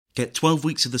Get 12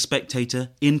 weeks of The Spectator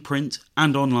in print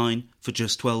and online for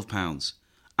just £12.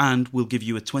 And we'll give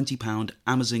you a £20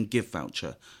 Amazon gift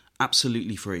voucher,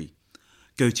 absolutely free.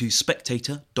 Go to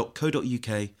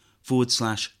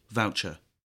spectator.co.uk/voucher.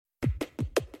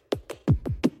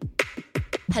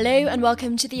 Hello and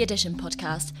welcome to the Edition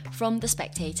podcast from The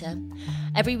Spectator.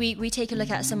 Every week we take a look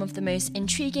at some of the most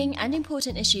intriguing and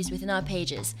important issues within our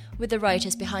pages with the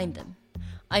writers behind them.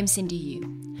 I'm Cindy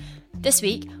Yu. This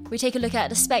week we take a look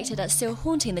at a spectre that's still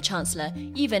haunting the Chancellor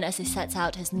even as he sets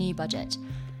out his new budget.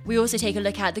 We also take a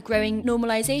look at the growing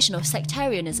normalisation of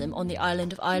sectarianism on the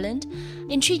island of Ireland,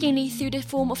 intriguingly through the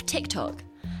form of TikTok.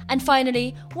 And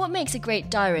finally, what makes a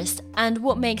great diarist and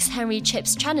what makes Henry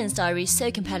Chips Channon's diary so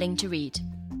compelling to read.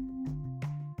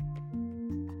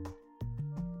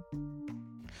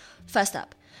 First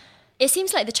up, it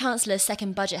seems like the Chancellor's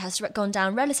second budget has gone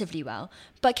down relatively well,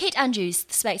 but Kate Andrews,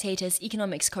 The Spectator's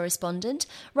economics correspondent,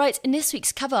 writes in this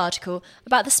week's cover article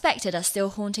about the spectre that's still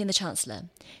haunting the Chancellor.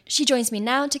 She joins me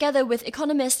now together with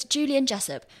economist Julian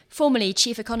Jessop, formerly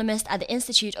chief economist at the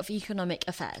Institute of Economic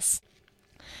Affairs.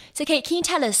 So Kate, can you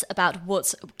tell us about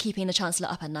what's keeping the Chancellor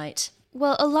up at night?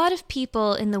 Well, a lot of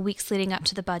people in the weeks leading up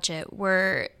to the budget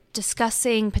were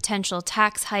discussing potential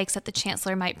tax hikes that the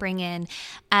Chancellor might bring in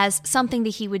as something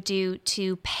that he would do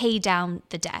to pay down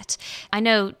the debt. I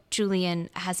know Julian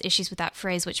has issues with that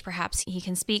phrase, which perhaps he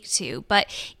can speak to, but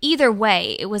either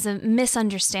way, it was a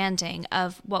misunderstanding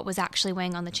of what was actually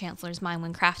weighing on the Chancellor's mind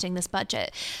when crafting this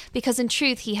budget, because in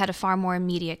truth, he had a far more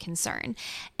immediate concern,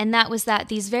 and that was that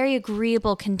these very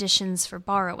agreeable conditions for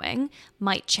borrowing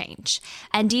might change.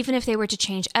 And even if they were to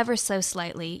change ever so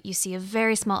slightly, you see a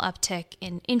very small uptick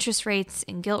in interest rates,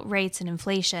 in gilt rates, and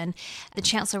inflation. The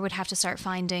Chancellor would have to start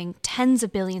finding tens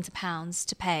of billions of pounds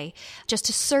to pay just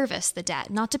to service the debt,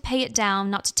 not to pay it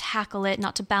down, not to tackle it,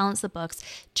 not to balance the books,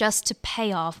 just to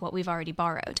pay off what we've already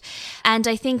borrowed. And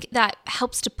I think that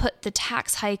helps to put the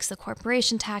tax hikes, the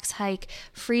corporation tax hike,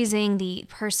 freezing the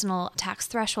personal tax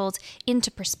thresholds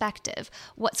into perspective.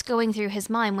 What's going through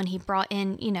his mind when he brought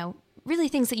in, really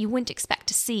things that you wouldn't expect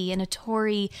to see in a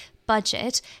Tory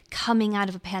budget coming out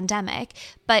of a pandemic,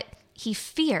 but he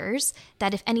fears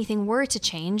that if anything were to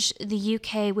change, the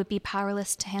UK would be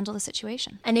powerless to handle the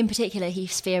situation. And in particular,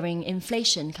 he's fearing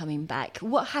inflation coming back.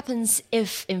 What happens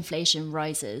if inflation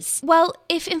rises? Well,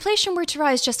 if inflation were to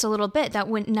rise just a little bit, that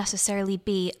wouldn't necessarily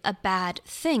be a bad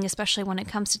thing, especially when it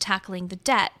comes to tackling the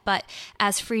debt. But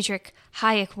as Friedrich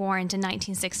Hayek warned in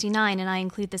 1969, and I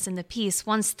include this in the piece,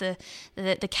 once the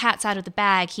cat's out of the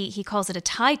bag, he calls it a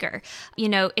tiger,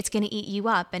 it's going to eat you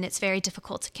up and it's very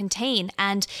difficult to contain.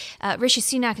 And Rishi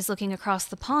Sunak is looking across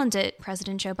the pond at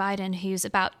President Joe Biden, who's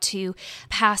about to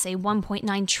pass a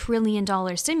 $1.9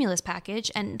 trillion stimulus package,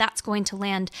 and that's going to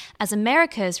land as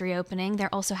America is reopening.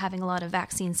 They're also having a lot of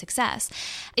vaccine success.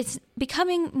 It's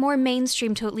becoming more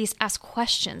mainstream to at least ask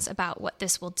questions about what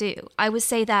this will do. I would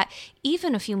say that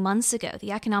even a few months ago,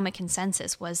 the economic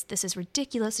consensus was this is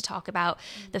ridiculous to talk about.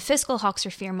 The fiscal hawks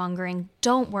are fear-mongering.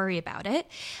 Don't worry about it.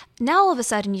 Now, all of a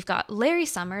sudden, you've got Larry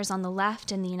Summers on the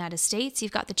left in the United States.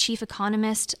 You've got the chief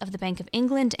economist of the Bank of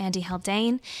England, Andy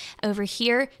Haldane, over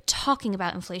here talking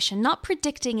about inflation, not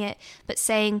predicting it, but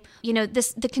saying,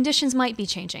 the conditions might be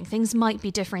changing. Things might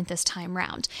be different this time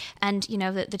round. And,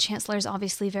 the Chancellor is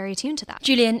obviously very attuned to that.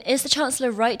 Julian, is the Chancellor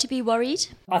right to be worried?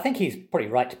 I think he's pretty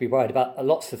right to be worried about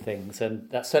lots of things, and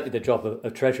that's certainly the job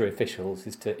of Treasury officials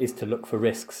is to look for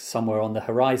risks somewhere on the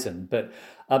horizon. But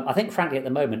I think, frankly, at the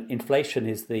moment, inflation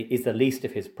is the least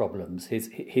of his problems.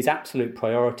 His absolute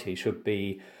priority should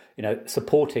be,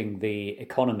 supporting the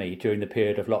economy during the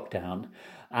period of lockdown,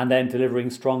 and then delivering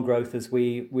strong growth as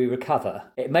we recover.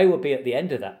 It may well be at the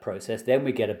end of that process, then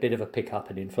we get a bit of a pickup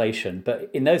in inflation. But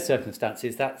in those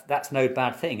circumstances, that's no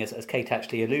bad thing, as Kate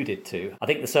actually alluded to. I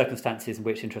think the circumstances in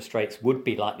which interest rates would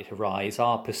be likely to rise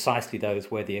are precisely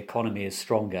those where the economy is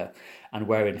stronger and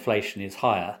where inflation is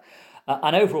higher.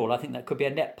 And overall, I think that could be a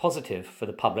net positive for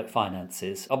the public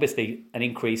finances. Obviously, an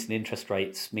increase in interest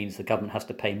rates means the government has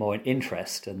to pay more in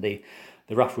interest. And the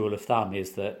rough rule of thumb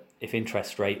is that if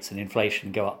interest rates and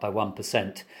inflation go up by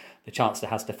 1%, the Chancellor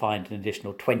has to find an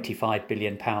additional £25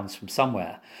 billion from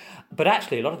somewhere. But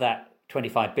actually, a lot of that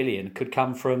 25 billion could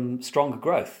come from stronger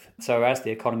growth. So as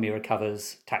the economy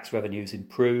recovers, tax revenues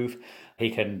improve, he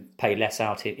can pay less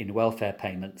out in welfare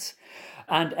payments.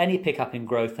 And any pickup in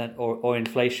growth or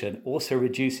inflation also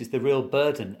reduces the real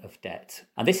burden of debt.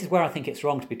 And this is where I think it's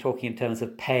wrong to be talking in terms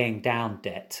of paying down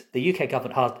debt. The UK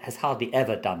government has hardly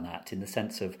ever done that in the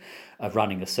sense of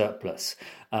running a surplus.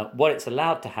 What it's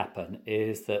allowed to happen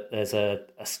is that there's a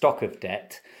stock of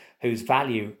debt whose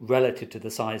value relative to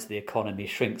the size of the economy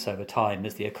shrinks over time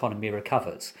as the economy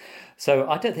recovers. So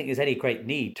I don't think there's any great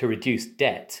need to reduce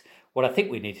debt. What I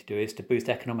think we need to do is to boost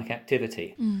economic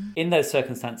activity. In those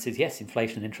circumstances, yes,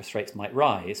 inflation and interest rates might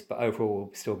rise, but overall we'll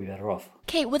still be better off.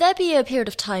 Kate, will there be a period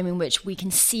of time in which we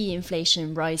can see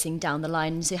inflation rising down the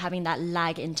line, so having that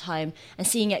lag in time and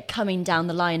seeing it coming down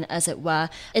the line, as it were?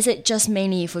 Is it just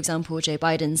mainly, for example, Joe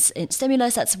Biden's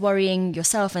stimulus that's worrying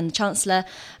yourself and the Chancellor?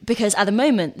 Because at the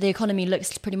moment, the economy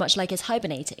looks pretty much like it's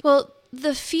hibernating. Well,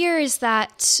 the fear is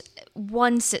that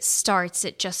once it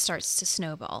just starts to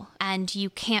snowball and you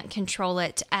can't control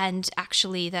it, and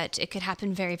actually that it could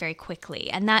happen very, very quickly.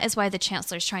 And that is why the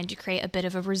Chancellor is trying to create a bit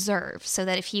of a reserve, so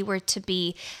that if he were to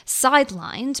be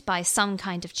sidelined by some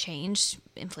kind of change,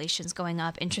 inflation's going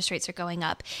up, interest rates are going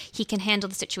up, he can handle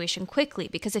the situation quickly.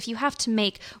 Because if you have to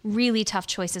make really tough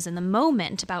choices in the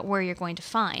moment about where you're going to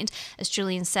find, as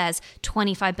Julian says,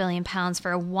 £25 billion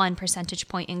for a 1 percentage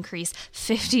point increase,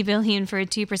 50 billion for a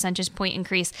 2 percentage point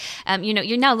increase,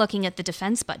 you're now looking at the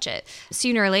defense budget.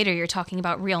 Sooner or later, you're talking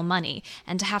about real money.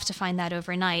 And to have to find that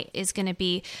overnight is going to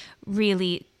be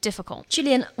really difficult.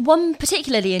 Julian, one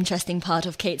particularly interesting part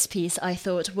of Kate's piece, I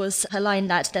thought, was her line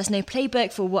that there's no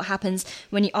playbook for what happens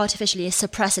when you artificially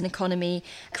suppress an economy,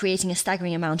 creating a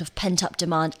staggering amount of pent-up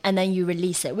demand, and then you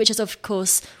release it, which is, of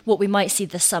course, what we might see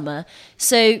this summer.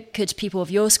 So could people of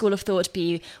your school of thought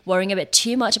be worrying a bit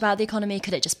too much about the economy?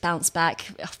 Could it just bounce back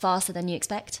faster than you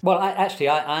expect? Well,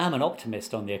 I am an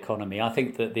optimist on the economy. I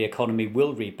think that the economy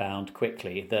will rebound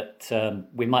quickly, that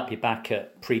we might be back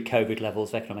at pre-COVID levels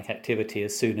of economic activity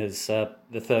as soon as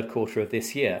the third quarter of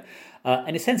this year. And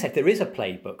in a sense, there is a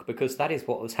playbook, because that is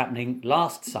what was happening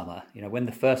last summer. When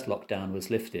the first lockdown was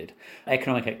lifted,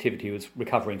 economic activity was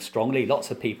recovering strongly.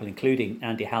 Lots of people, including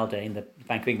Andy Haldane, the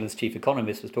Bank of England's chief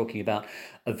economist, was talking about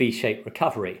a V-shaped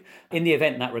recovery. In the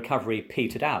event, that recovery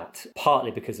petered out,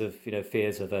 partly because of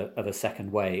fears of a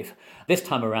second wave. This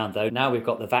time around, though, now we've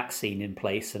got the vaccine in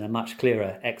place and a much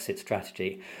clearer exit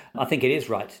strategy, I think it is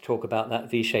right to talk about that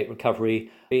V-shaped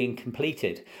recovery being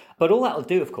completed. But all that will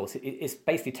do, of course, is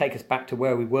basically take us back to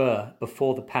where we were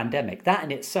before the pandemic. That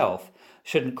in itself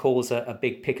shouldn't cause a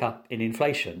big pickup in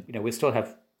inflation. We still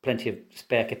have plenty of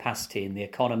spare capacity in the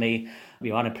economy.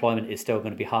 Unemployment is still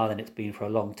going to be higher than it's been for a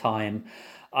long time.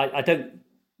 I don't,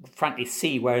 frankly,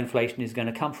 see where inflation is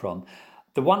going to come from.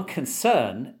 The one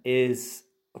concern is,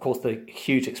 of course, the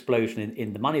huge explosion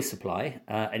in the money supply.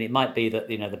 And it might be that,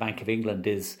 the Bank of England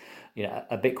is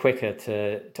a bit quicker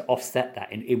to offset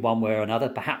that in one way or another,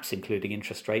 perhaps including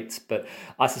interest rates. But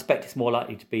I suspect it's more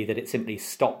likely to be that it simply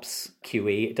stops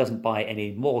QE. It doesn't buy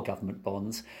any more government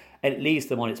bonds, and it leaves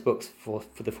them on its books for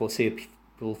the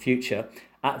foreseeable future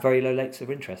at very low rates of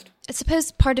interest. I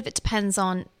suppose part of it depends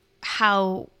on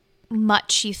how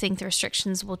much you think the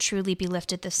restrictions will truly be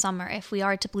lifted this summer. If we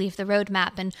are to believe the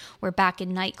roadmap and we're back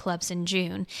in nightclubs in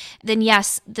June, then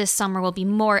yes, this summer will be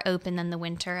more open than the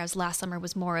winter, as last summer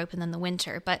was more open than the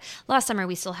winter. But last summer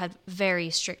we still had very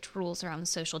strict rules around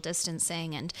social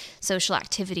distancing and social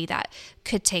activity that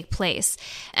could take place.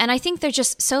 And I think there's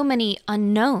just so many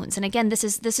unknowns. And again, this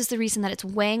is the reason that it's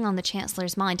weighing on the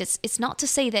Chancellor's mind. It's not to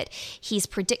say that he's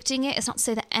predicting it. It's not to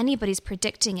say that anybody's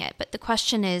predicting it. But the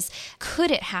question is,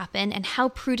 could it happen? And how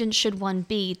prudent should one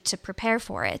be to prepare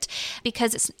for it?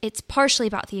 Because it's partially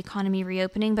about the economy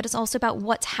reopening, but it's also about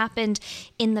what's happened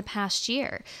in the past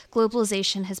year.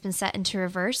 Globalization has been set into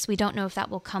reverse. We don't know if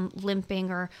that will come limping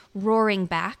or roaring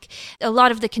back. A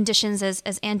lot of the conditions,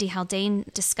 as Andy Haldane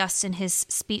discussed in his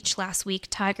speech last week,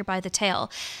 Tiger by the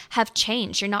Tail, have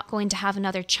changed. You're not going to have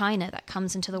another China that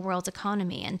comes into the world's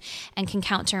economy and can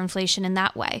counter inflation in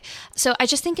that way. So I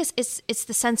just think it's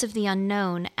the sense of the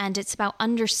unknown, and it's about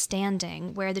understanding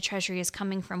where the Treasury is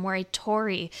coming from, where a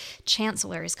Tory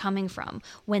Chancellor is coming from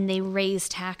when they raise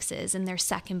taxes in their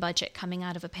second budget coming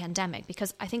out of a pandemic.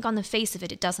 Because I think on the face of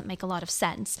it, it doesn't make a lot of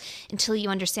sense until you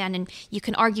understand. And you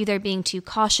can argue they're being too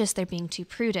cautious, they're being too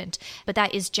prudent, but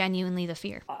that is genuinely the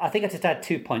fear. I think I'd just add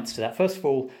 2 points to that. First of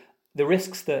all, the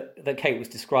risks that Kate was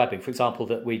describing, for example,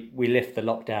 that we lift the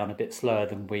lockdown a bit slower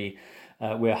than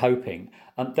we're hoping.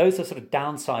 Those are sort of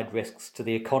downside risks to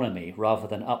the economy rather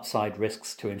than upside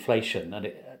risks to inflation.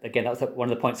 And again, that was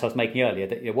one of the points I was making earlier,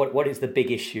 that what is the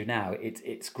big issue now?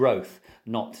 It's growth,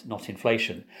 not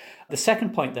inflation. The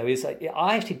second point, though, is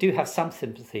I actually do have some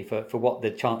sympathy for what the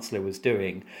Chancellor was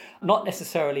doing, not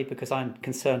necessarily because I'm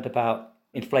concerned about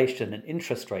inflation and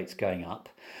interest rates going up,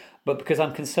 but because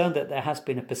I'm concerned that there has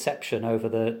been a perception over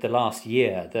the last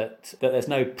year that there's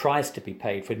no price to be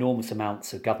paid for enormous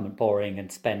amounts of government borrowing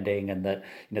and spending, and that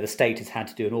the state has had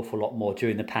to do an awful lot more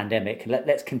during the pandemic.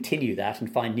 Let's continue that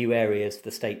and find new areas for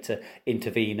the state to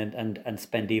intervene and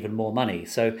spend even more money.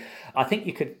 So I think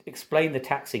you could explain the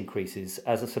tax increases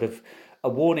as a sort of a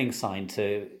warning sign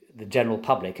to the general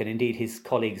public and indeed his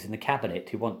colleagues in the cabinet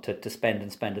who want to spend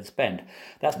and spend and spend.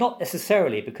 That's not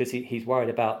necessarily because he's worried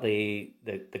about the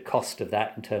cost of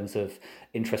that in terms of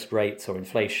interest rates or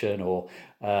inflation or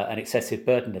an excessive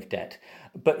burden of debt.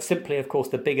 But simply, of course,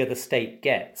 the bigger the state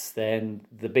gets, then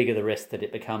the bigger the risk that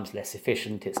it becomes less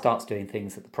efficient. It starts doing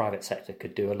things that the private sector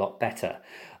could do a lot better.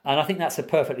 And I think that's a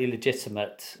perfectly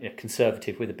legitimate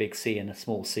conservative with a big C and a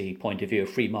small c point of view, a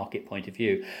free market point of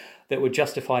view, that would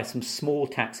justify some small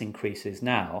tax increases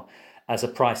now as a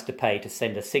price to pay to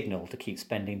send a signal to keep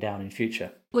spending down in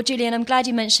future. Well, Julian, I'm glad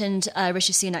you mentioned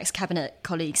Rishi Sunak's cabinet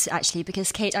colleagues, actually,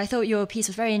 because, Kate, I thought your piece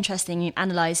was very interesting in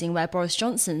analysing where Boris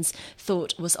Johnson's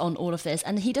thought was on all of this,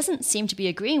 and he doesn't seem to be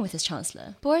agreeing with his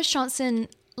Chancellor. Boris Johnson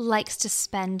likes to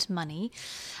spend money.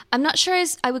 I'm not sure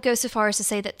I would go so far as to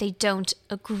say that they don't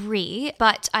agree,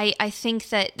 but I think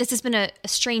that this has been a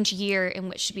strange year in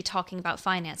which to be talking about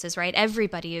finances, right?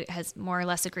 Everybody has more or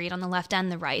less agreed on the left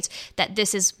and the right that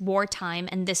this is wartime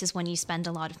and this is when you spend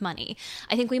a lot of money.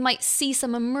 I think we might see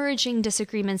some emerging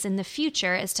disagreements in the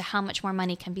future as to how much more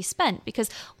money can be spent, because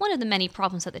one of the many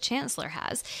problems that the Chancellor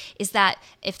has is that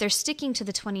if they're sticking to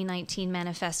the 2019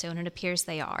 manifesto, and it appears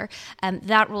they are,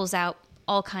 that rules out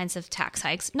all kinds of tax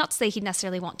hikes. Not to say he'd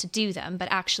necessarily want to do them, but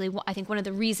actually I think one of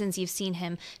the reasons you've seen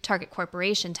him target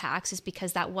corporation tax is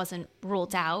because that wasn't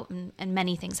ruled out, and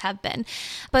many things have been.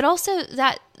 But also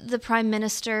that the Prime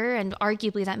Minister and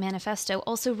arguably that manifesto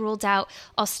also ruled out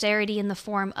austerity in the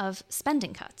form of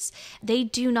spending cuts. They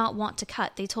do not want to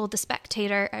cut. They told the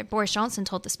Spectator, Boris Johnson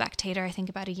told the Spectator, I think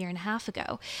about a year and a half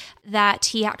ago, that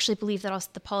he actually believed that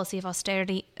the policy of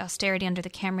austerity under the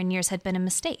Cameron years had been a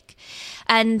mistake.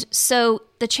 And so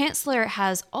the Chancellor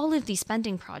has all of these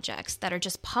spending projects that are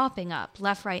just popping up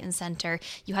left, right and centre.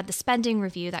 You had the spending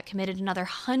review that committed another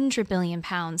 £100 billion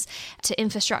to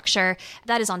infrastructure.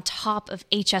 That is on top of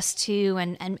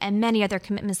HS2 and many other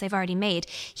commitments they've already made.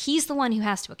 He's the one who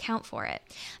has to account for it.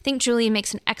 I think Julian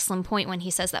makes an excellent point when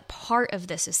he says that part of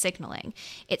this is signalling.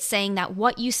 It's saying that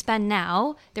what you spend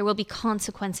now, there will be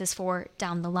consequences for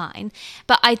down the line.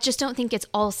 But I just don't think it's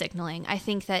all signalling. I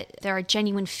think that there are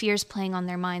genuine fears playing on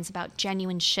their minds about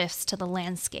genuine shifts to the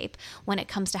landscape when it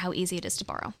comes to how easy it is to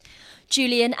borrow.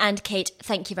 Julian and Kate,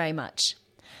 thank you very much.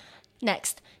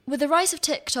 Next, with the rise of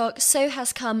TikTok, so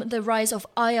has come the rise of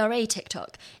IRA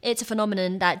TikTok. It's a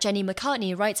phenomenon that Jenny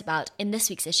McCartney writes about in this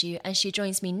week's issue, and she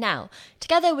joins me now,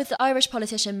 together with the Irish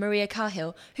politician Mairia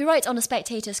Cahill, who writes on a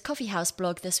Spectator's Coffee House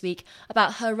blog this week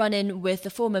about her run-in with the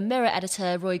former Mirror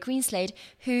editor Roy Greenslade,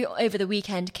 who over the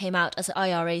weekend came out as an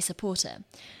IRA supporter.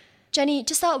 Jenny,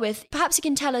 to start with, perhaps you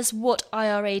can tell us what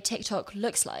IRA TikTok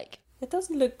looks like. It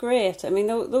doesn't look great. I mean,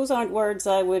 those aren't words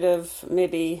I would have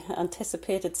maybe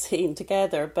anticipated seeing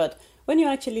together, but when you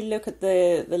actually look at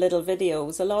the little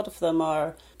videos, a lot of them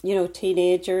are,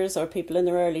 teenagers or people in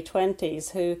their early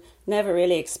 20s who never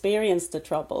really experienced the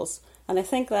troubles. And I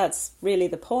think that's really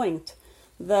the point,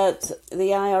 that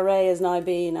the IRA is now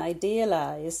being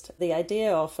idealised, the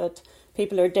idea of it.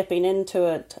 People are dipping into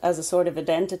it as a sort of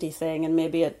identity thing, and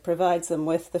maybe it provides them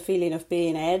with the feeling of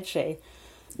being edgy.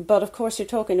 But of course, you're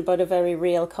talking about a very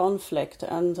real conflict,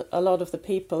 and a lot of the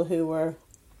people who were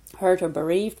hurt or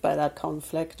bereaved by that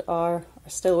conflict are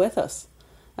still with us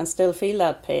and still feel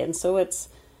that pain. So it's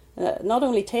not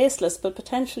only tasteless, but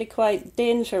potentially quite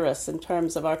dangerous in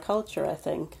terms of our culture, I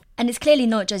think. And it's clearly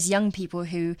not just young people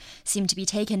who seem to be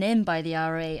taken in by the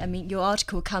IRA. I mean, your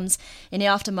article comes in the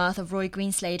aftermath of Roy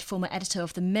Greenslade, former editor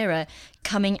of The Mirror,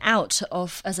 coming out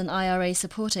as an IRA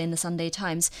supporter in the Sunday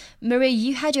Times. Mairia,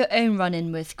 you had your own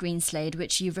run-in with Greenslade,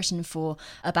 which you've written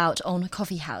about on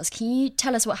Coffee House. Can you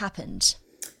tell us what happened?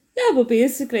 Yeah, well,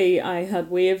 basically, I had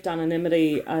waived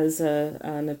anonymity as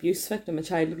an abuse victim, a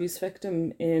child abuse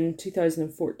victim, in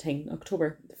 2014,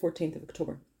 October, the 14th of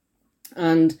October.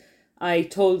 And I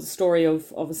told the story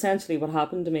of essentially what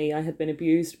happened to me. I had been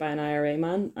abused by an IRA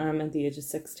man at the age of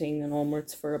 16 and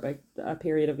onwards for about a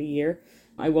period of a year.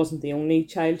 I wasn't the only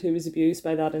child who was abused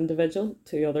by that individual.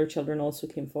 2 other children also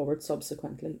came forward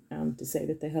subsequently to say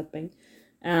that they had been.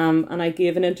 And I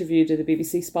gave an interview to the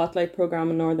BBC Spotlight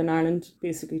programme in Northern Ireland,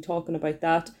 basically talking about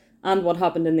that and what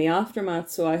happened in the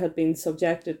aftermath. So I had been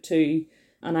subjected to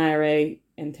an IRA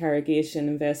interrogation,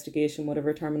 investigation,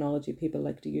 whatever terminology people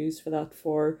like to use for that,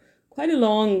 for quite a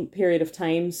long period of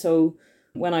time. So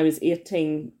when I was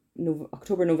 18,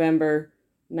 October, November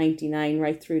 1999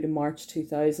 right through to March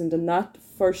 2000. And that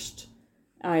first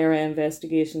IRA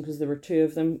investigation, because there were two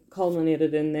of them,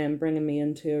 culminated in them bringing me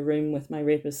into a room with my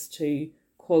rapist to,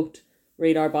 quote,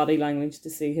 read our body language to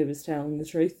see who was telling the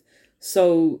truth.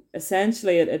 So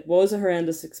essentially it was a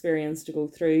horrendous experience to go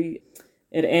through.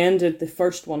 It ended, the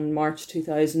first one in March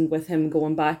 2000, with him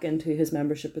going back into his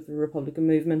membership with the Republican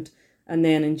movement. And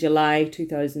then in July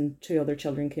 2000, two other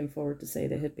children came forward to say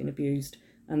they had been abused.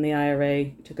 And the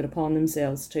IRA took it upon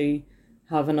themselves to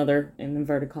have another, in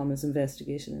inverted commas,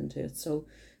 investigation into it. So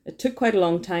it took quite a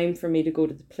long time for me to go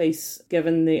to the police,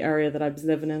 given the area that I was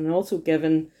living in, and also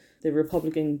given the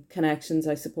Republican connections,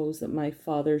 I suppose, that my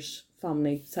father's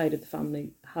family, side of the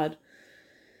family, had.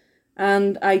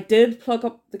 And I did pluck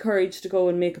up the courage to go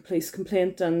and make a police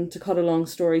complaint, and to cut a long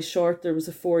story short, there was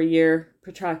a 4-year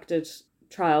protracted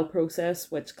trial process,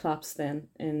 which collapsed then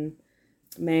in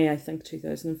May, I think,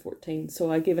 2014.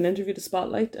 So I gave an interview to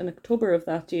Spotlight in October of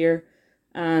that year,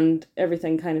 and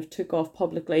everything kind of took off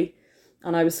publicly.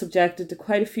 And I was subjected to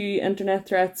quite a few internet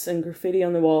threats and graffiti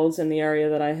on the walls in the area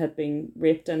that I had been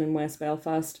raped in West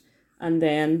Belfast. And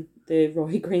then the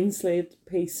Roy Greenslade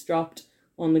piece dropped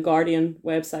on the Guardian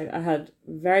website. I had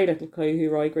very little clue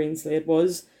who Roy Greenslade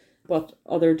was, but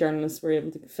other journalists were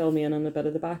able to fill me in on a bit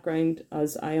of the background.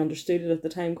 As I understood it at the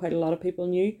time, quite a lot of people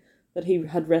knew that he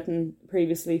had written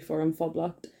previously for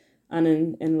Unfoblocked. And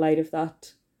in light of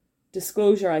that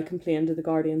disclosure, I complained to the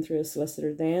Guardian through a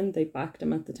solicitor then. They backed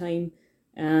him at the time.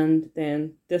 And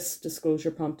then this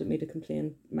disclosure prompted me to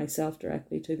complain myself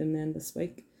directly to them then this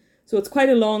week. So it's quite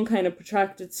a long kind of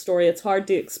protracted story. It's hard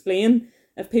to explain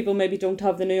if people maybe don't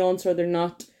have the nuance or they're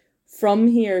not from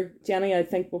here. Jenny, I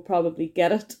think, will probably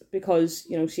get it because,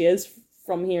 you know, she is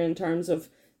from here in terms of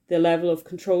the level of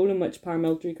control in which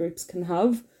paramilitary groups can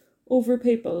have over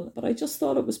people. But I just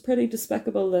thought it was pretty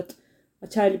despicable that a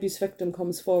child abuse victim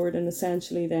comes forward and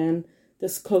essentially then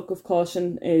this cloak of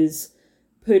caution is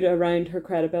put around her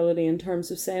credibility in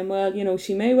terms of saying, well, you know,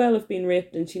 she may well have been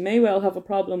raped and she may well have a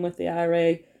problem with the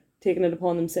IRA taking it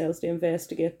upon themselves to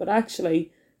investigate, but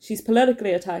actually she's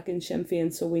politically attacking Sinn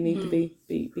Féin, so we need to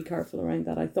be careful around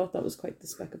that. I thought that was quite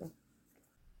despicable.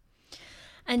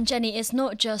 And Jenny, it's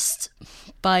not just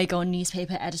bygone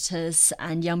newspaper editors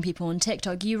and young people on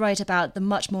TikTok. You write about the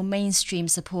much more mainstream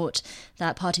support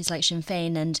that parties like Sinn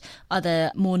Féin and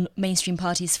other more mainstream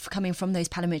parties coming from those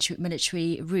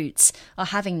paramilitary roots are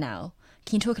having now.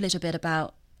 Can you talk a little bit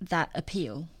about that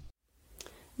appeal?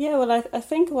 Yeah, well, I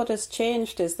think what has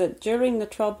changed is that during the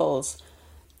Troubles,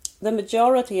 the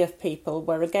majority of people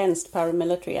were against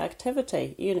paramilitary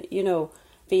activity. You know,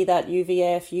 be that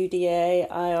UVF,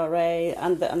 UDA, IRA,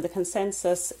 and the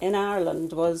consensus in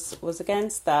Ireland was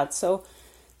against that. So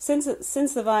since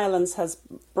the violence has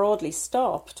broadly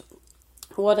stopped,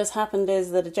 what has happened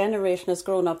is that a generation has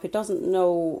grown up who doesn't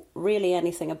know really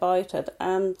anything about it.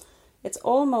 And it's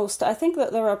almost, I think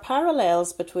that there are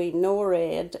parallels between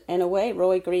NORAID, in a way,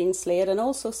 Roy Greenslade, and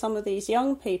also some of these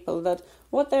young people, that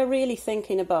what they're really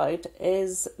thinking about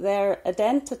is their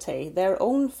identity, their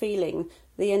own feeling,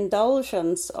 the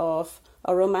indulgence of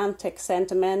a romantic,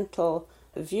 sentimental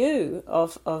view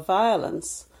of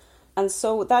violence. And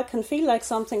so that can feel like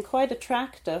something quite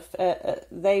attractive.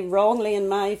 They wrongly, in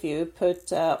my view,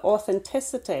 put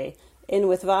authenticity in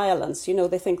with violence. You know,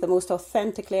 they think the most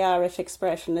authentically Irish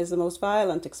expression is the most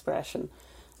violent expression,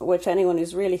 which anyone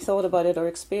who's really thought about it or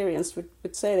experienced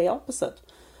would say the opposite.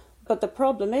 But the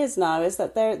problem is now is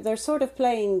that they're sort of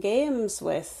playing games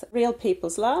with real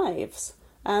people's lives.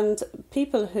 And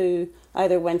people who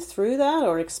either went through that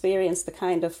or experienced the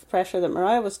kind of pressure that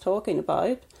Mairia was talking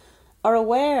about are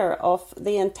aware of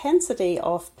the intensity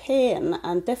of pain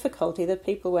and difficulty that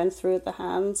people went through at the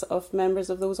hands of members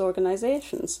of those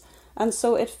organisations. And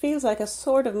so it feels like a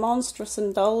sort of monstrous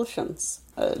indulgence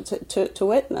to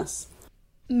witness.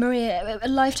 Mairia, a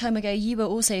lifetime ago, you were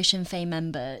also a Sinn Féin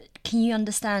member. Can you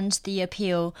understand the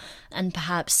appeal? And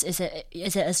perhaps is it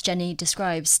as Jenny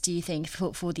describes, do you think,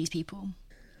 for these people?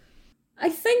 I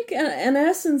think, in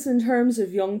essence, in terms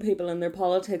of young people and their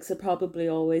politics, it probably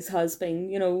always has been.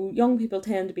 You know, young people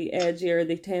tend to be edgier.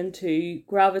 They tend to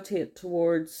gravitate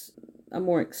towards a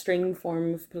more extreme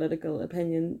form of political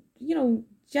opinion. You know,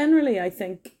 generally, I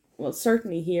think, well,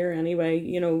 certainly here anyway,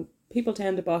 you know, people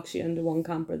tend to box you into one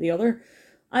camp or the other.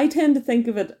 I tend to think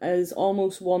of it as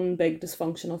almost one big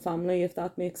dysfunctional family, if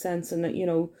that makes sense, and that, you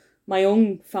know, my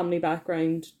own family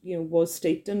background, you know, was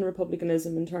steeped in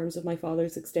republicanism in terms of my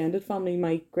father's extended family.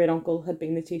 My great uncle had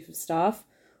been the chief of staff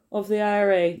of the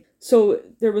IRA. So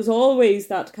there was always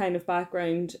that kind of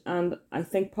background. And I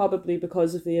think probably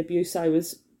because of the abuse, I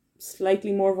was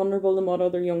slightly more vulnerable than what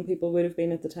other young people would have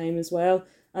been at the time as well.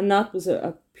 And that was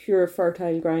a pure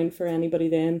fertile ground for anybody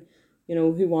then, you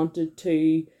know, who wanted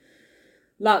to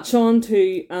latch on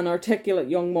to an articulate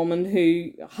young woman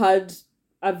who had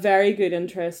a very good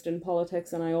interest in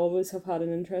politics, and I always have had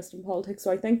an interest in politics.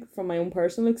 So I think from my own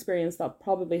personal experience, that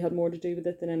probably had more to do with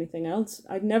it than anything else.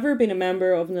 I'd never been a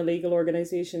member of an illegal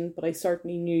organisation, but I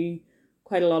certainly knew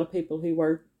quite a lot of people who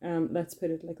were, let's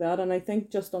put it like that. And I think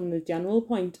just on the general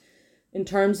point, in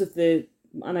terms of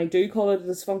and I do call it a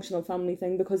dysfunctional family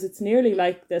thing, because it's nearly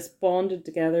like this bonded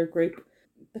together group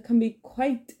that can be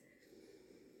quite...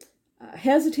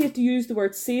 hesitate to use the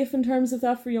word safe in terms of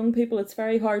that for young people. It's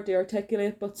very hard to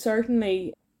articulate, but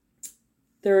certainly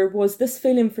there was this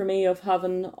feeling for me of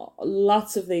having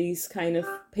lots of these kind of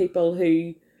people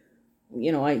who,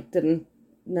 you know,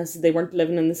 they weren't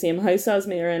living in the same house as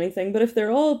me or anything, but if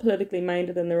they're all politically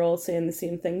minded and they're all saying the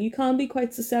same thing, you can be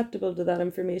quite susceptible to that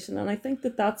information. And I think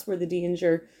that that's where the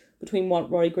danger between what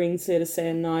Roy Greenslade is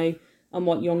saying now and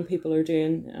what young people are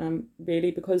doing, really,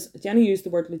 because Jenny used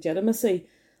the word legitimacy.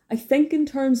 I think in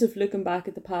terms of looking back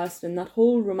at the past and that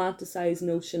whole romanticised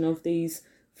notion of these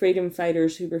freedom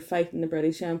fighters who were fighting the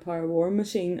British Empire war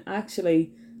machine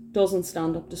actually doesn't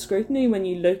stand up to scrutiny when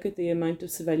you look at the amount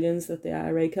of civilians that the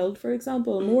IRA killed, for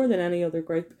example, more than any other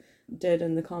group did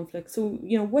in the conflict. So,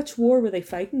 you know, which war were they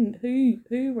fighting?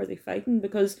 Who were they fighting?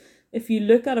 Because if you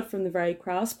look at it from the very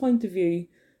crass point of view,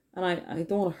 and I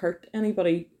don't want to hurt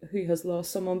anybody who has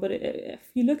lost someone, but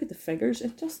if you look at the figures,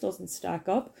 it just doesn't stack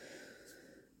up.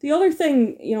 The other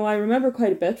thing, you know, I remember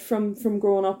quite a bit from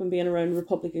growing up and being around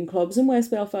Republican clubs in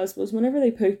West Belfast was whenever they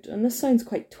put, and this sounds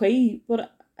quite twee,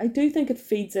 but I do think it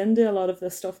feeds into a lot of the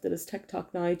stuff that is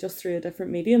TikTok now, just through a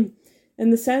different medium,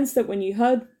 in the sense that when you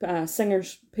had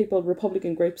singers, people,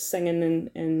 Republican groups singing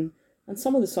in and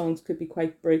some of the songs could be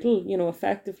quite brutal, you know,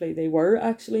 effectively they were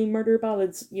actually murder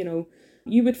ballads, you know,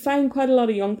 you would find quite a lot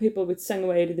of young people would sing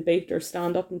away to the beat or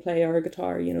stand up and play air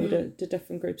guitar, you know, to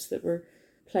different groups that were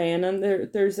playing, and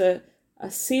there's a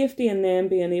safety in them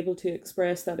being able to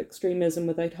express that extremism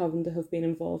without having to have been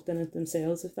involved in it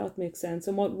themselves, if that makes sense.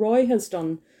 And what Roy has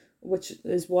done, which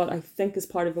is what I think is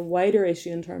part of a wider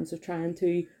issue in terms of trying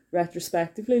to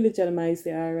retrospectively legitimise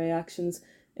the IRA actions,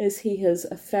 is he has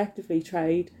effectively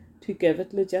tried to give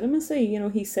it legitimacy. You know,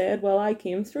 he said, well, I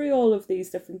came through all of these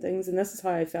different things and this is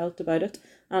how I felt about it,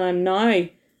 and I'm now,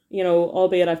 you know,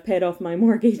 albeit I've paid off my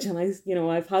mortgage and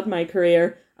I've had my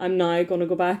career, I'm now going to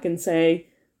go back and say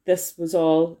this was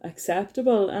all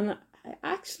acceptable. And I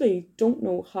actually don't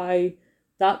know how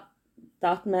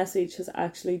that message has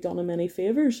actually done him any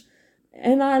favours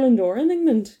in Ireland or in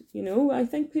England. You know, I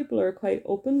think people are quite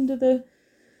open to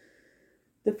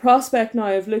the prospect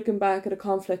now of looking back at a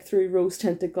conflict through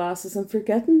rose-tinted glasses and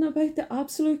forgetting about the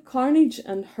absolute carnage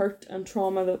and hurt and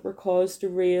trauma that were caused to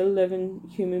real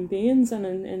living human beings. And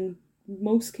in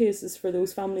most cases, for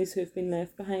those families who have been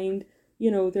left behind, you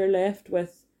know, they're left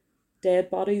with dead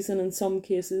bodies, and in some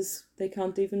cases they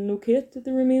can't even locate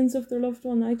the remains of their loved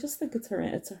one. I just think it's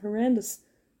a horrendous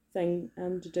thing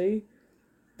to do.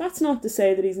 That's not to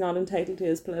say that he's not entitled to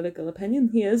his political opinion.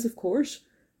 He is, of course,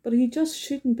 but he just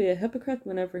shouldn't be a hypocrite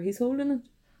whenever he's holding it.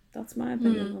 That's my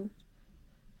opinion on it.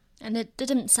 And it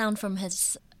didn't sound from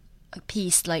his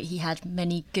piece like he had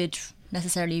many good,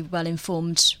 necessarily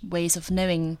well-informed ways of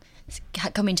knowing,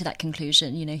 coming to that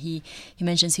conclusion. You know, he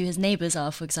mentions who his neighbours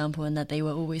are, for example, and that they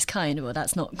were always kind. Well,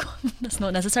 that's not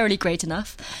necessarily great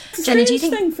enough. It's a Jenny, strange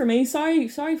thing for me. Sorry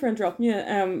for interrupting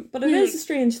you. But it is a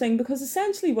strange thing, because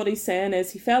essentially what he's saying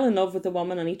is he fell in love with a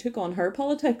woman and he took on her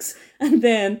politics, and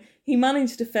then he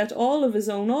managed to fit all of his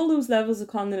own, all those levels of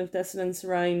cognitive dissonance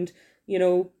around, you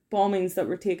know, bombings that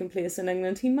were taking place in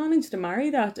England. He managed to marry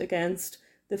that against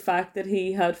the fact that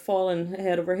he had fallen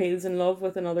head over heels in love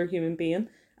with another human being.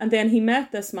 And then he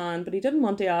met this man, but he didn't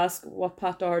want to ask what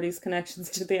Pat Doherty's connections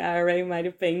to the IRA might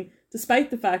have been, despite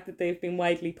the fact that they've been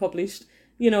widely published.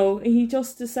 You know, he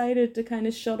just decided to kind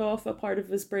of shut off a part of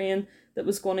his brain that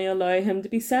was going to allow him to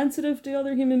be sensitive to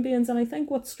other human beings. And I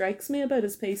think what strikes me about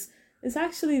his piece is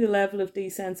actually the level of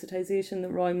desensitisation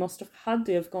that Roy must have had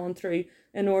to have gone through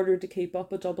in order to keep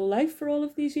up a double life for all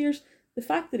of these years. The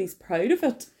fact that he's proud of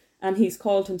it, and he's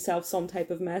called himself some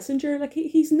type of messenger. Like,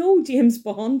 he's no James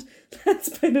Bond. Let's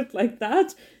put it like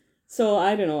that. So,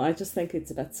 I don't know. I just think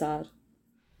it's a bit sad.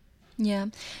 Yeah.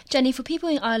 Jenny, for people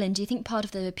in Ireland, do you think part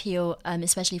of the appeal,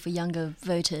 especially for younger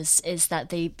voters, is that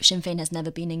Sinn Féin has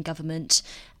never been in government,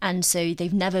 and so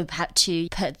they've never had to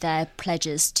put their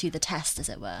pledges to the test, as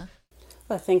it were?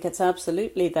 I think it's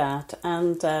absolutely that.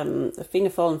 And Fianna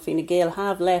Fáil and Fine Gael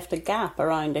have left a gap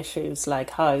around issues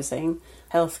like housing,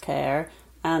 healthcare,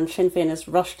 and Sinn Féin has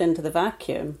rushed into the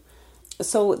vacuum.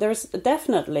 So there's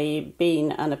definitely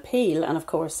been an appeal, and of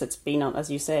course it's been, as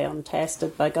you say,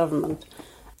 untested by government.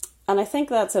 And I think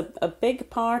that's a big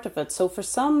part of it. So for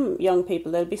some young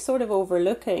people, they'll be sort of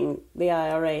overlooking the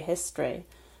IRA history.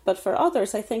 But for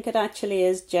others, I think it actually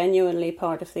is genuinely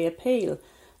part of the appeal.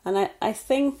 And I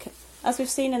think, as we've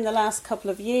seen in the last couple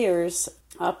of years,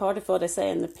 part of what I say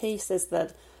in the piece is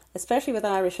that, especially with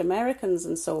Irish Americans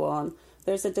and so on,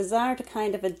 there's a desire to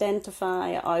kind of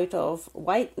identify out of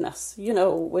whiteness,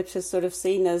 which is sort of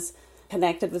seen as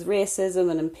connected with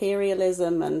racism and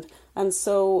imperialism. And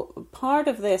so part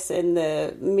of this in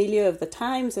the milieu of the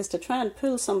times is to try and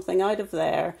pull something out of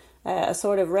there, a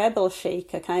sort of rebel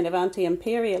chic, a kind of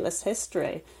anti-imperialist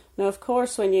history. Now, of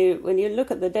course, when you look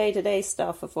at the day-to-day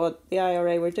stuff of what the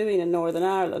IRA were doing in Northern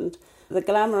Ireland, the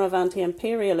glamour of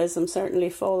anti-imperialism certainly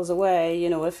falls away.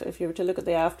 If you were to look at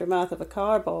the aftermath of a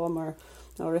car bomb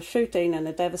or a shooting and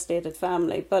a devastated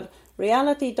family. But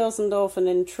reality doesn't often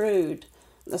intrude,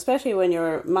 especially when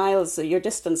you're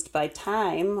distanced by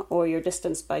time or you're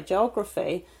distanced by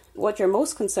geography. What you're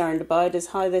most concerned about is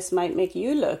how this might make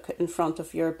you look in front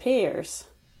of your peers.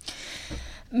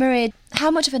 Mairia,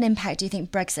 how much of an impact do you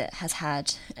think Brexit has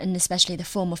had, and especially the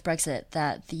form of Brexit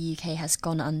that the UK has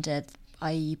gone under,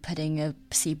 i.e. putting a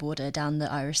sea border down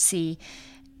the Irish Sea?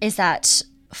 Is that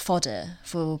fodder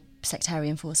for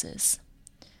sectarian forces?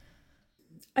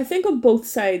 I think on both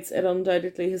sides it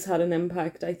undoubtedly has had an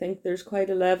impact. I think there's quite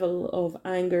a level of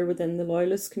anger within the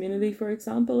loyalist community, for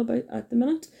example, about at the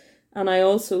minute. And I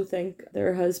also think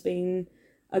there has been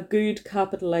a good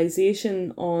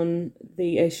capitalisation on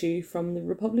the issue from the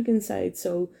Republican side.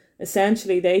 So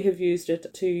essentially they have used it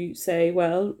to say,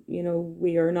 well,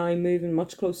 we are now moving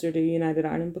much closer to United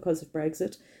Ireland because of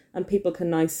Brexit, and people can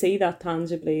now see that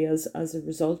tangibly as a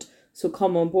result. So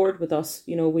come on board with us,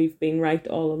 we've been right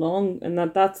all along. And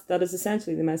that is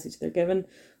essentially the message they're given.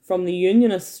 From the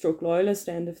unionist / loyalist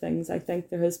end of things, I think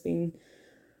there has been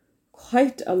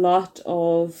quite a lot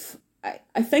of...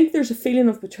 I think there's a feeling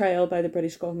of betrayal by the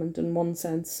British government in one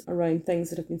sense around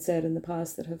things that have been said in the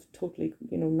past that have totally,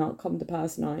 not come to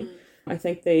pass now. I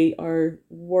think they are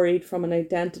worried from an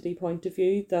identity point of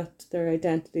view that their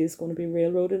identity is going to be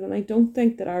railroaded. And I don't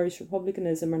think that Irish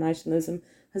republicanism or nationalism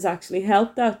has actually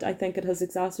helped that. I think it has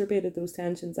exacerbated those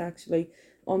tensions actually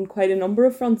on quite a number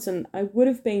of fronts. And I would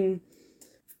have been...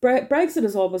 Brexit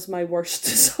is always my worst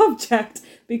subject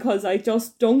because I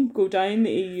just don't go down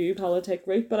the EU politic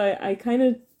route, but I kind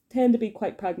of tend to be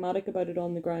quite pragmatic about it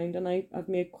on the ground, and I've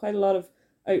made quite a lot of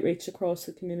outreach across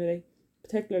the community,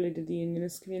 particularly to the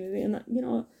unionist community. And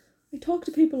I talk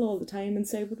to people all the time and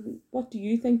say, what do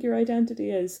you think your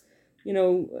identity is?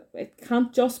 It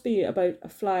can't just be about a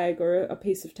flag or a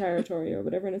piece of territory or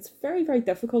whatever, and it's very, very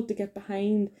difficult to get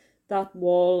behind that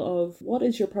wall of what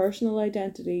is your personal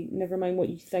identity, never mind what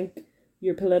you think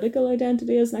your political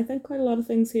identity is. And I think quite a lot of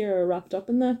things here are wrapped up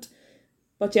in that.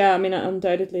 But yeah,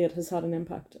 undoubtedly it has had an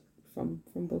impact from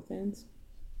both ends.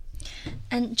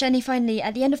 And Jenny, finally,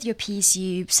 at the end of your piece,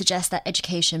 you suggest that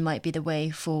education might be the way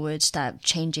forward, that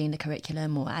changing the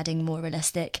curriculum or adding more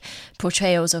realistic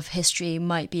portrayals of history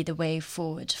might be the way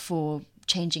forward for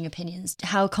changing opinions.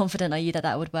 How confident are you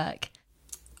that would work?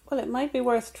 Well, it might be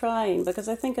worth trying, because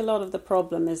I think a lot of the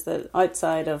problem is that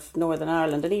outside of Northern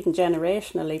Ireland, and even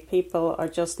generationally, people are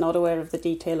just not aware of the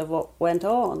detail of what went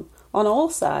on all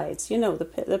sides,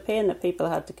 the pain that people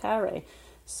had to carry.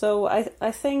 So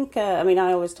I think, I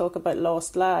always talk about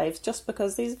lost lives, just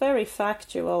because these very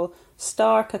factual,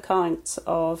 stark accounts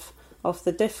of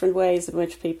the different ways in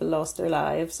which people lost their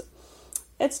lives,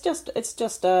 it's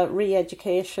just a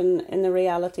re-education in the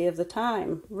reality of the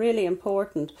time, really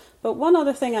important. But one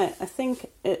other thing I think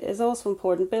is also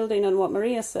important, building on what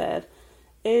Mairia said,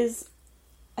 is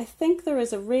I think there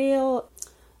is a real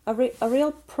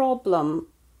problem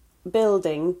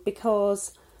building,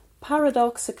 because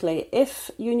paradoxically, if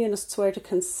unionists were to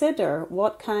consider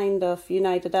what kind of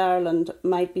United Ireland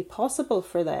might be possible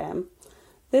for them,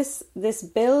 this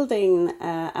building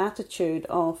attitude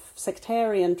of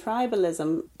sectarian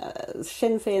tribalism,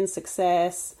 Sinn Féin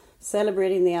success,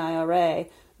 celebrating the IRA,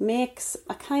 makes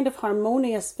a kind of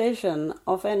harmonious vision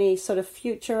of any sort of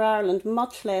future Ireland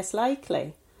much less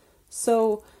likely.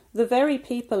 So the very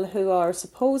people who are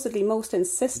supposedly most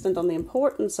insistent on the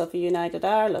importance of a united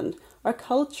Ireland are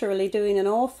culturally doing an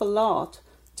awful lot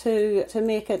to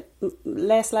make it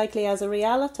less likely as a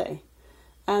reality.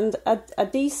 And a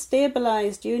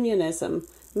destabilised unionism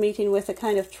meeting with a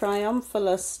kind of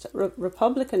triumphalist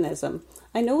republicanism,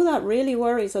 I know that really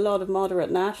worries a lot of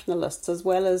moderate nationalists as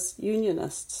well as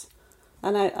unionists.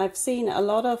 And I've seen a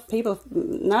lot of people,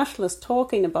 nationalists,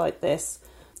 talking about this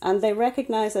And they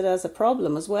recognise it as a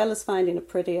problem as well as finding it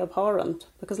pretty abhorrent.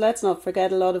 Because let's not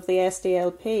forget, a lot of the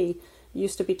SDLP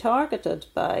used to be targeted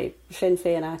by Sinn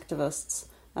Féin activists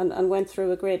and went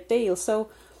through a great deal. So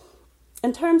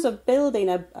in terms of building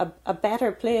a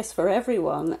better place for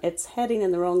everyone, it's heading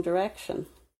in the wrong direction.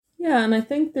 Yeah, and I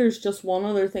think there's just one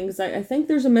other thing, because I think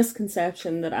there's a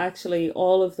misconception that actually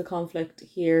all of the conflict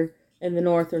here in the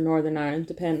North or Northern Ireland,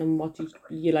 depending on what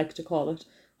you like to call it,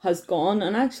 has gone.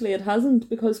 And actually it hasn't,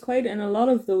 because quite in a lot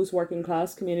of those working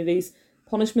class communities,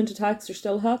 punishment attacks are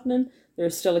still happening.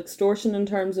 There's still extortion in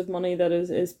terms of money that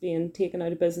is being taken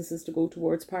out of businesses to go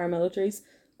towards paramilitaries.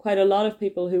 Quite a lot of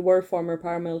people who were former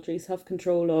paramilitaries have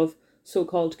control of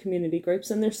so-called community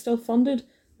groups, and they're still funded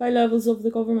by levels of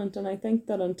the government. And I think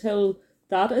that until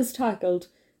that is tackled,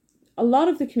 a lot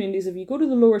of the communities, if you go to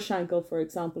the Lower Shankill, for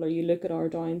example, or you look at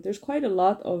Ardown, there's quite a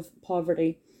lot of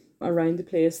poverty around the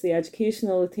place. The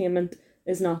educational attainment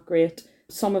is not great.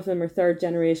 Some of them are third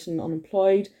generation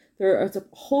unemployed. There is a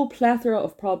whole plethora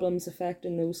of problems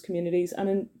affecting those communities. And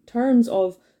in terms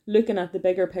of looking at the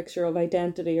bigger picture of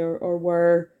identity or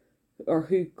where or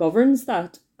who governs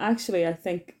that, actually I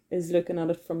think is looking at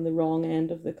it from the wrong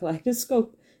end of the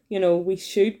kaleidoscope. You know, we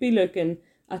should be looking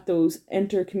at those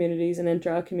inter-communities and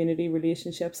intra-community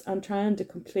relationships and trying to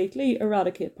completely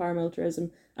eradicate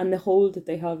paramilitarism and the hold that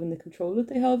they have and the control that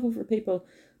they have over people.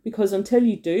 Because until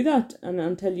you do that, and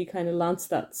until you kind of lance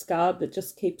that scab that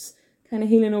just keeps kind of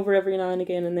healing over every now and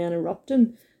again and then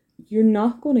erupting, you're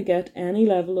not going to get any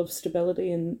level of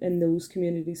stability in those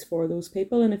communities for those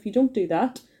people. And if you don't do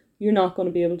that, you're not going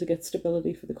to be able to get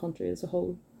stability for the country as a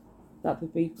whole. That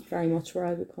would be very much where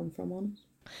I would come from on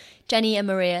it. Jenny and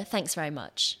Mairia, thanks very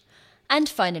much. And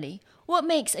finally, what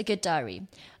makes a good diary?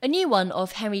 A new one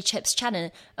of Henry Chips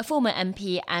Channon, a former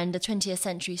MP and a 20th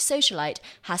century socialite,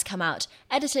 has come out,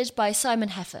 edited by Simon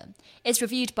Heffer. It's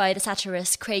reviewed by the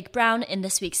satirist Craig Brown in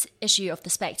this week's issue of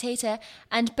The Spectator,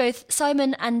 and both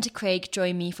Simon and Craig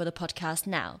join me for the podcast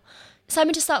now.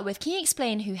 Simon, to start with, can you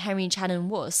explain who Henry Channon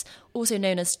was, also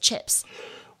known as Chips?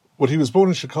 Well, he was born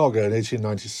in Chicago in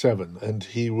 1897, and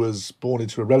he was born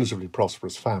into a relatively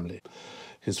prosperous family.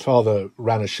 His father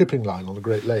ran a shipping line on the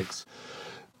Great Lakes,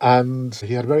 and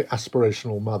he had a very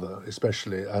aspirational mother,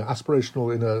 especially.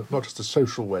 Aspirational in not just a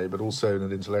social way, but also in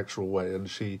an intellectual way. And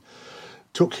she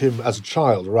took him as a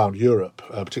child around Europe,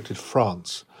 particularly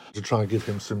France, to try and give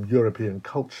him some European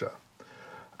culture.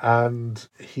 And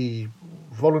he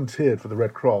volunteered for the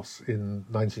Red Cross in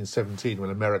 1917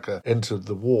 when America entered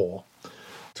the war,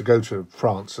 to go to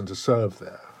France and to serve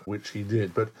there, which he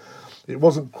did. But it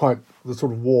wasn't quite the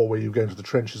sort of war where you go into the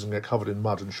trenches and get covered in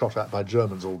mud and shot at by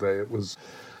Germans all day. It was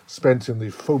spent in the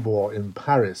faubourg in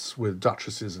Paris with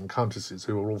duchesses and countesses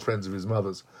who were all friends of his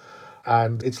mother's.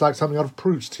 And it's like something out of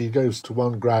Proust. He goes to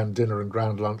one grand dinner and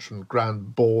grand lunch and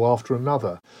grand ball after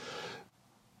another.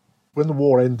 When the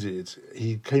war ended,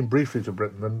 he came briefly to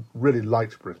Britain and really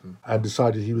liked Britain and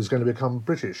decided he was going to become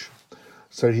British.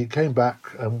 So he came back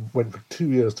and went for 2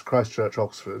 years to Christ Church,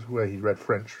 Oxford, where he read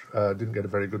French. Didn't get a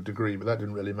very good degree, but that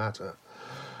didn't really matter.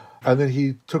 And then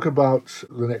he took about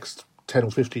the next 10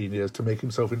 or 15 years to make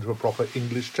himself into a proper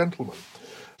English gentleman.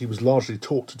 He was largely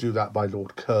taught to do that by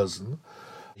Lord Curzon.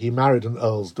 He married an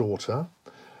earl's daughter.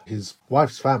 His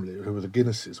wife's family, who were the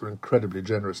Guinnesses, were incredibly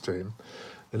generous to him.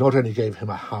 They not only gave him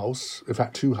a house, in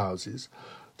fact 2 houses,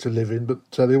 to live in,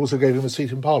 but they also gave him a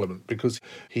seat in Parliament because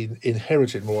he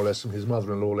inherited more or less from his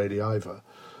mother-in-law, Lady Ivor,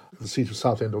 the seat of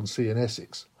Southend-on-Sea in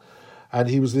Essex. And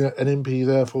he was an MP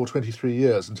there for 23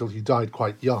 years until he died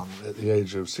quite young at the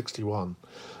age of 61,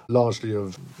 largely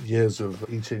of years of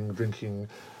eating, drinking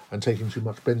and taking too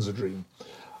much Benzedrine.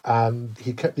 And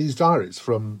he kept these diaries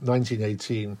from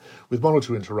 1918 with 1 or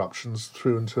 2 interruptions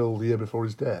through until the year before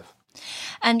his death.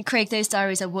 And Craig, those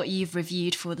diaries are what you've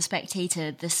reviewed for The Spectator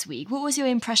this week. What was your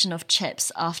impression of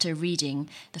Chips after reading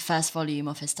the first volume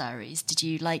of his diaries? Did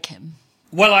you like him?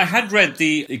 Well, I had read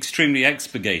the extremely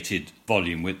expurgated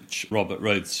volume which Robert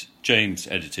Rhodes James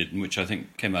edited, and which I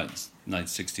think came out in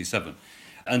 1967.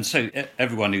 And so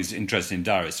everyone who's interested in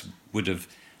diaries would have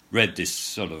read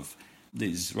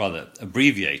these rather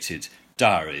abbreviated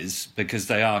diaries because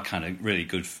they are kind of really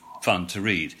good fun to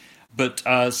read. But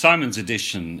Simon's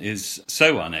edition is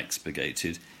so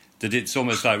unexpurgated that it's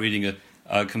almost like reading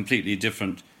a completely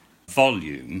different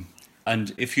volume.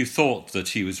 And if you thought that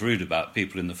he was rude about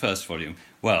people in the first volume,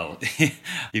 well,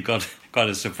 you've got quite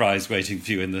a surprise waiting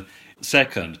for you in the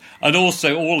second. And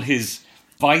also all his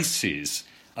vices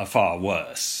are far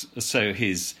worse. So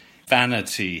his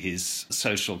vanity, his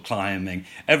social climbing,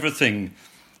 everything.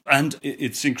 And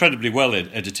it's incredibly well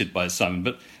edited by Simon,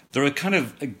 but there are kind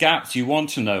of gaps you want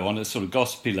to know on a sort of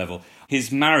gossipy level.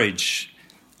 His marriage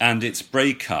and its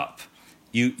breakup,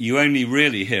 you only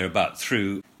really hear about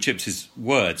through Chips's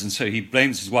words, and so he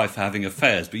blames his wife for having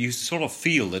affairs, but you sort of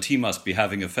feel that he must be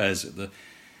having affairs at the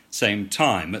same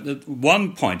time. At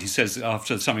one point, he says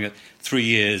after something like 3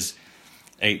 years,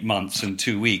 8 months and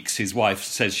 2 weeks, his wife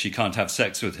says she can't have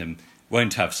sex with him,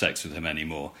 won't have sex with him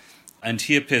anymore. And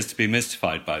he appears to be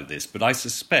mystified by this, but I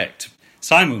suspect,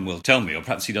 Simon will tell me, or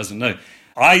perhaps he doesn't know,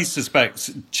 I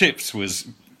suspect Chips was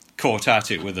caught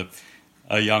at it with a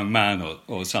young man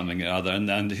or something or other,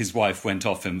 and his wife went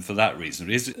off him for that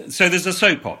reason. So there's a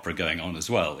soap opera going on as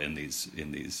well in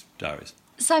these diaries.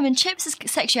 Simon, Chips's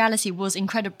sexuality was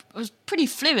pretty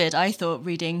fluid, I thought,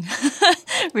 reading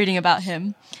about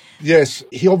him. Yes,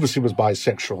 he obviously was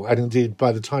bisexual, and indeed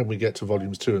by the time we get to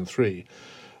volumes 2 and 3,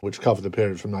 which cover the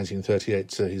period from 1938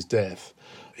 to his death,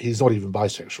 he's not even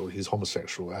bisexual, he's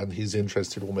homosexual, and he's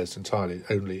interested almost entirely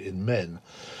only in men.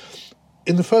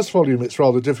 In the first volume, it's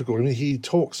rather difficult. I mean, he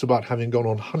talks about having gone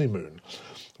on honeymoon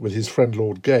with his friend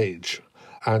Lord Gage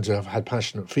and to have had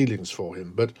passionate feelings for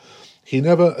him, but he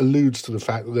never alludes to the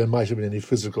fact that there might have been any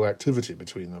physical activity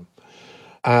between them.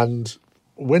 And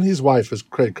when his wife, as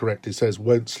Craig correctly says,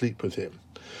 won't sleep with him,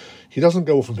 he doesn't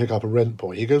go off and pick up a rent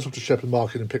boy. He goes off to Shepherd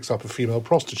Market and picks up a female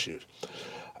prostitute,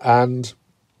 and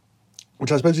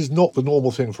which I suppose is not the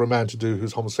normal thing for a man to do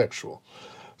who's homosexual.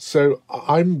 So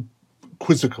I'm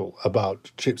quizzical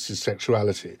about Chips's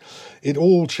sexuality. It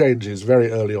all changes very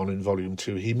early on in Volume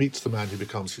 2. He meets the man who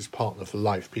becomes his partner for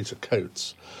life, Peter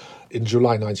Coates, in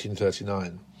July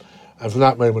 1939. And from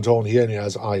that moment on, he only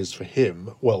has eyes for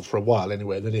him, well, for a while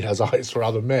anyway, then he has eyes for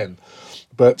other men.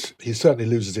 But he certainly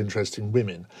loses interest in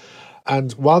women.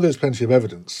 And while there's plenty of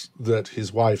evidence that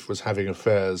his wife was having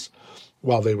affairs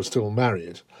while they were still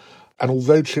married, and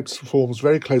although Chips forms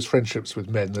very close friendships with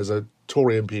men, there's a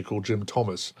Tory MP called Jim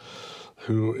Thomas,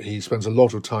 who he spends a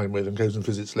lot of time with and goes and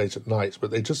visits late at night,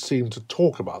 but they just seem to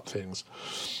talk about things,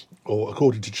 or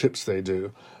according to Chips they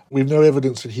do. We've no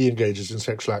evidence that he engages in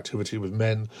sexual activity with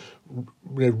men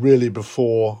really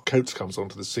before Coates comes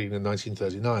onto the scene in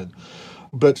 1939.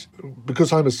 But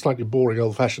because I'm a slightly boring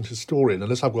old-fashioned historian,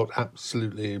 unless I've got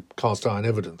absolutely cast-iron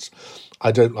evidence,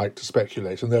 I don't like to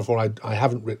speculate, and therefore I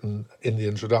haven't written in the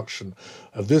introduction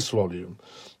of this volume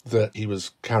that he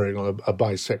was carrying on a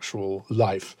bisexual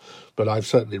life, but I've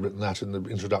certainly written that in the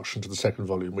introduction to the second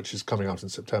volume, which is coming out in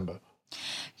September.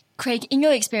 Craig, in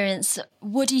your experience,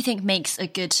 what do you think makes a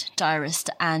good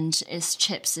diarist? And is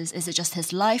Chips, is it just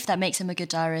his life that makes him a good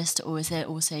diarist, or is it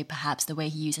also perhaps the way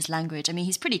he uses language? I mean,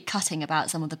 he's pretty cutting about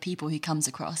some of the people he comes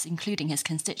across, including his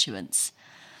constituents.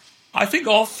 I think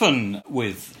often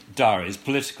with diaries,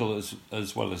 political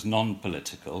as well as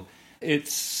non-political,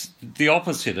 it's the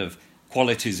opposite of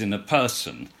qualities in a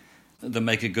person that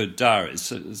make a good diarist.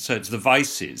 So it's the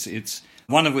vices. It's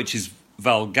one of which is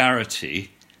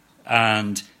vulgarity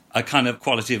and a kind of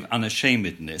quality of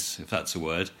unashamedness, if that's a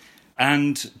word,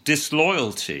 and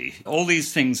disloyalty. All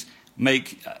these things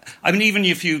make... I mean, even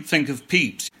if you think of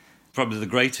Pete, probably the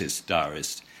greatest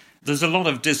diarist, there's a lot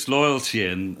of disloyalty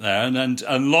in there and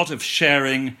a lot of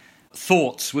sharing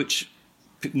thoughts which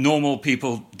normal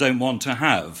people don't want to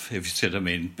have, if you see what I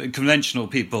mean. Conventional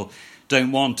people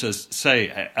don't want to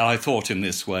say, I thought in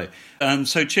this way. And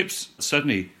so Chips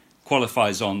certainly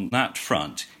qualifies on that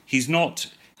front. He's not,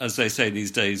 as they say these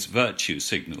days, virtue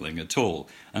signalling at all.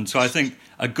 And so I think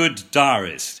a good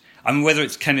diarist, I mean, whether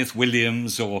it's Kenneth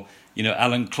Williams or,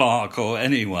 Alan Clark or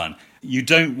anyone, you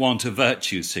don't want a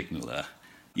virtue signaller.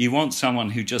 You want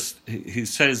someone who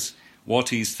says what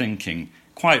he's thinking,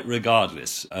 quite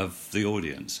regardless of the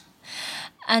audience.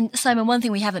 And Simon, one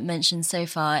thing we haven't mentioned so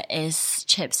far is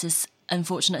Chips's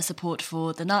unfortunate support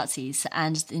for the Nazis,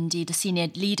 and indeed the senior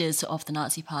leaders of the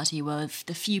Nazi Party were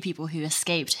the few people who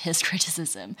escaped his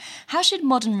criticism. How should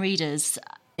modern readers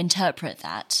interpret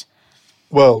that?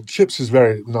 Well, Chips is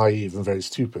very naive and very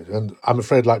stupid, and I'm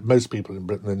afraid, like most people in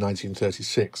Britain in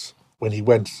 1936, when he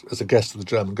went as a guest of the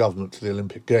German government to the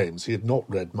Olympic Games, he had not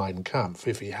read Mein Kampf.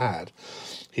 If he had,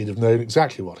 he'd have known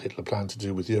exactly what Hitler planned to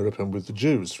do with Europe and with the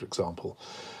Jews, for example.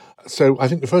 So I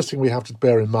think the first thing we have to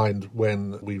bear in mind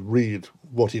when we read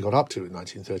what he got up to in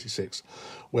 1936,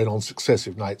 when on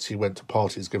successive nights he went to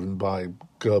parties given by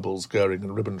Goebbels, Goering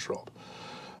and Ribbentrop,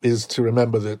 is to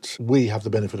remember that we have the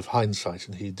benefit of hindsight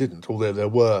and he didn't, although there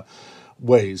were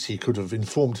ways he could have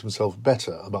informed himself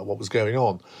better about what was going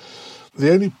on.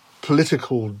 The only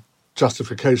political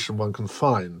justification one can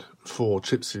find for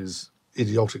Chips's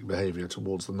idiotic behaviour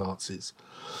towards the Nazis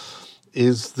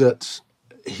is that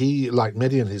he, like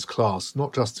many in his class,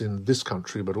 not just in this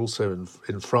country but also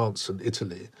in France and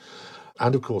Italy,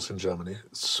 and of course in Germany,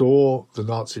 saw the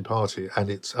Nazi Party and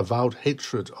its avowed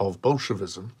hatred of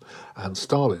Bolshevism and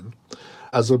Stalin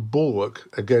as a bulwark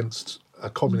against a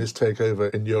communist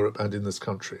takeover in Europe and in this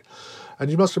country. And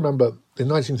you must remember, in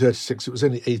 1936, it was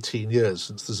only 18 years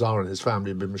since the Tsar and his family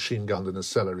had been machine-gunned in a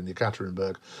cellar in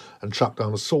Yekaterinburg and chucked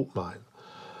down a salt mine.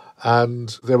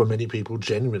 And there were many people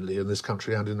genuinely in this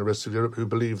country and in the rest of Europe who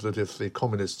believed that if the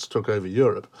communists took over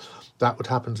Europe, that would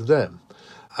happen to them.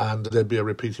 And there'd be a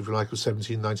repeat, if you like, of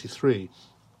 1793.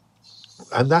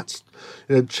 And that's,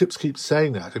 Chips keeps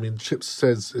saying that. I mean, Chips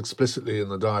says explicitly in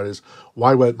the diaries,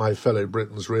 why won't my fellow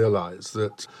Britons realise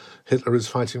that Hitler is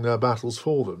fighting their battles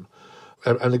for them?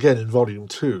 And again, in Volume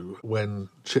 2, when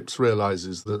Chips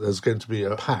realises that there's going to be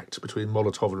a pact between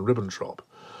Molotov and Ribbentrop,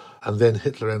 and then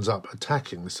Hitler ends up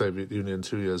attacking the Soviet Union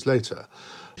 2 years later,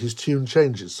 his tune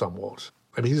changes somewhat.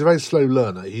 I mean, he's a very slow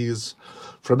learner. He is,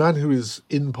 for a man who is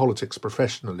in politics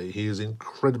professionally, he is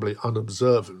incredibly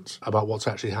unobservant about what's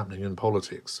actually happening in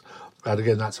politics. And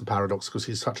again, that's a paradox because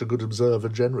he's such a good observer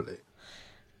generally.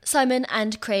 Simon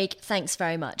and Craig, thanks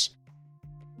very much.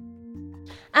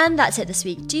 And that's it this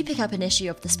week. Do pick up an issue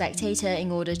of The Spectator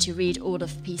in order to read all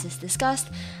of the pieces discussed.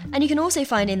 And you can also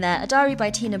find in there a diary by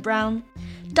Tina Brown,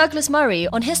 Douglas Murray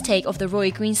on his take of the Roy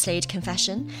Greenslade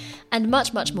confession, and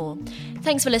much, much more.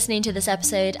 Thanks for listening to this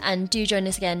episode, and do join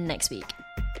us again next week.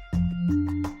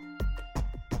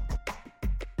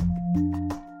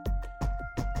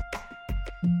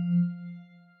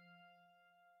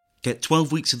 Get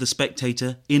 12 weeks of The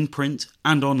Spectator in print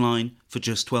and online for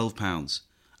just £12.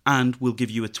 And we'll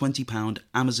give you a £20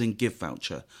 Amazon gift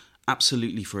voucher,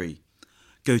 absolutely free.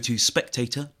 Go to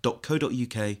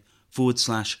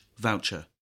spectator.co.uk/voucher.